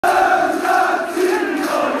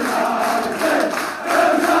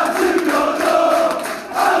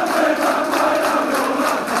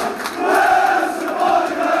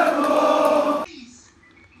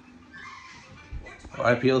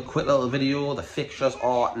Alright people, quick little video. The fixtures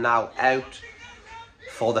are now out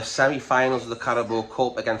for the semi-finals of the Carabao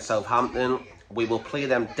Cup against Southampton. We will play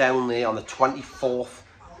them down there on the 24th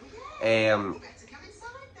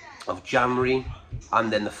of January,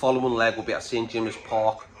 and then the following leg will be at St James's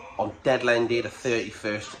Park on deadline day, the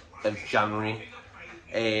 31st of January.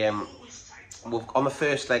 On the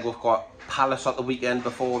first leg we've got Palace at the weekend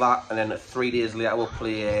before that, and then 3 days later we'll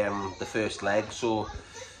play the first leg. So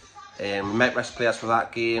we might rest players for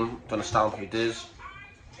that game, to understand what it is.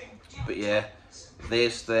 But yeah,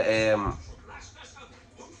 there's the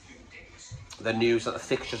news that the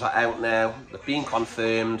fixtures are out now. They've been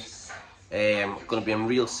confirmed. Going to be in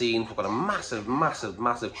real scenes. We've got a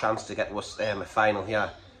massive chance to get to a final here.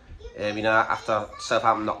 You know, after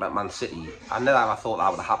Southampton knocked out Man City, I never ever thought that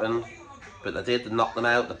would have happened, but they did. They knocked them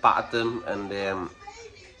out, they battered them, and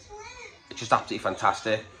it's just absolutely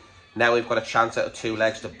fantastic. Now we've got a chance out of 2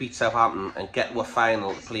 legs to beat Southampton and get to a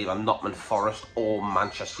final to play either Nottingham Forest or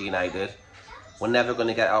Manchester United. We're never going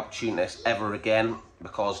to get opportunities ever again,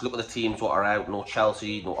 because look at the teams what are out. No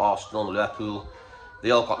Chelsea, no Arsenal, no Liverpool.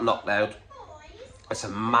 They all got knocked out. It's a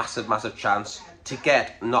massive chance. To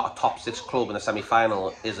get not a top 6 club in the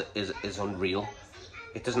semi-final is unreal.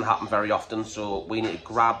 It doesn't happen very often, so we need to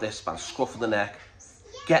grab this by the scruff of the neck,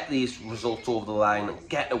 get these results over the line,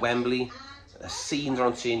 get to Wembley. The scenes are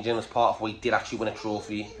on St James's Park if we did actually win a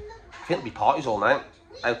trophy. I think there'll be parties all night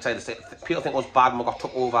outside the state. People think it was bad when we got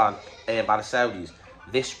took over by the Saudis.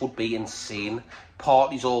 This would be insane.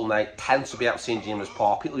 Parties all night, tents will be out at St James's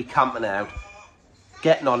Park, people will be camping out,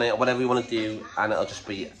 getting on it, or whatever you want to do, and it'll just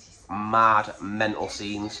be mad, mental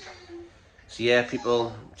scenes. So yeah,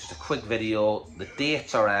 people, just a quick video. The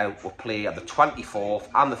dates are out. We'll play at the 24th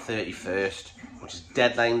and the 31st, which is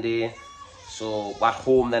deadline day. So we're at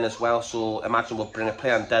home then as well. So imagine we'll bring a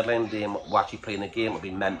player on deadline day and we're actually playing the game. It'll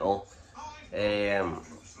be mental.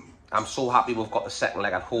 I'm so happy we've got the second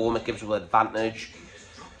leg at home. It gives us an advantage.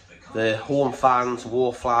 The home fans,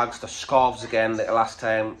 war flags, the scarves again like the last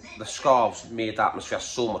time. The scarves made the atmosphere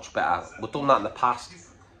so much better. We've done that in the past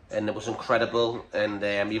and it was incredible. And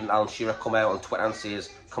even Alan Shearer come out on Twitter and says,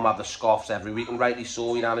 come have the scarves every week, and rightly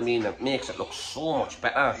so, you know what I mean? It makes it look so much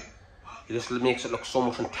better. It just makes it look so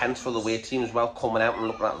much intense for the away team as well, coming out and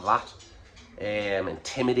looking at that.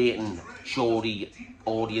 Intimidating Geordie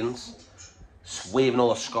audience. Just waving all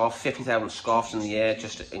the scarves, 50,000 scarves in the air,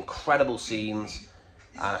 just incredible scenes.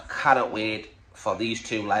 And I cannot wait for these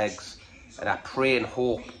 2 legs. And I pray and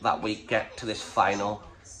hope that we get to this final,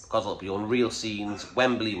 because it'll be unreal scenes,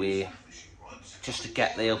 Wembley way. Just to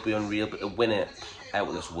get there, it'll be unreal, but to win it, out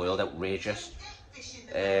of this world, outrageous.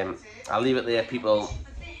 I'll leave it there, people.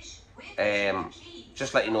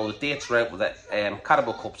 Just let you know the dates are out with the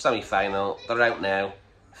Carabao Cup semi-final. They're out now.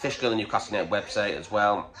 Officially on the Newcastle United website as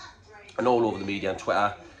well, and all over the media on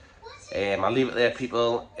Twitter. I'll leave it there,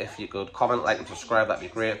 people. If you could comment, like and subscribe, that'd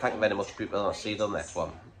be great. Thank you very much, people. I'll see you on the next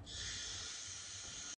one.